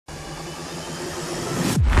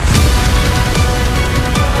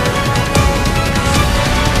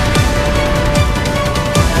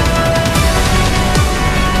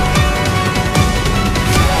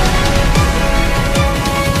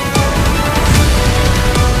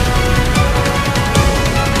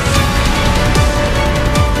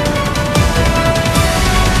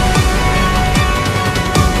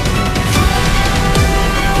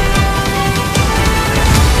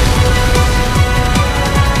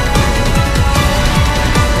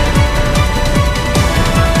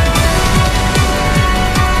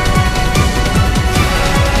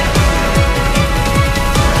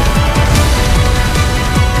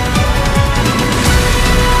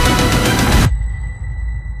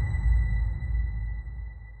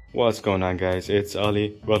What's going on, guys? It's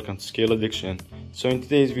Ali. Welcome to Scale Addiction. So in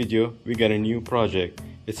today's video we got a new project.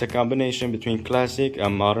 It's a combination between classic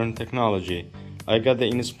and modern technology. I got the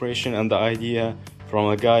inspiration and the idea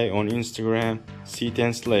from a guy on Instagram,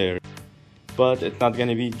 C10 Slayer, but it's not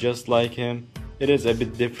gonna be just like him. It is a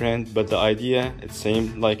bit different, but the idea is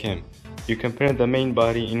same like him. You can print the main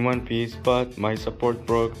body in one piece, but my support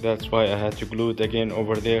broke, that's why I had to glue it again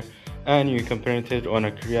over there, and you can print it on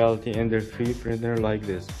a Creality Ender 3 printer like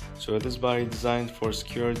this. So this body designed for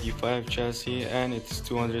SAKURA D5 chassis, and it's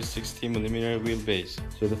 260mm wheelbase.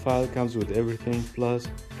 So the file comes with everything plus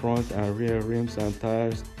front and rear rims and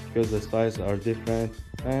tires because the sizes are different,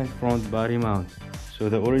 and front body mount. So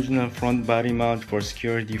the original front body mount for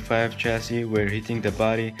SAKURA D5 chassis were hitting the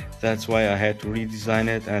body, that's why I had to redesign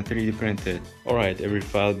it and 3D print it. Alright, every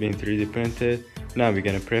file being 3D printed, now we're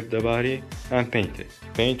gonna prep the body and paint it.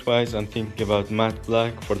 Paint wise, I'm thinking about matte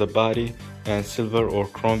black for the body and silver or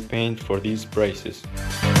chrome paint for these braces.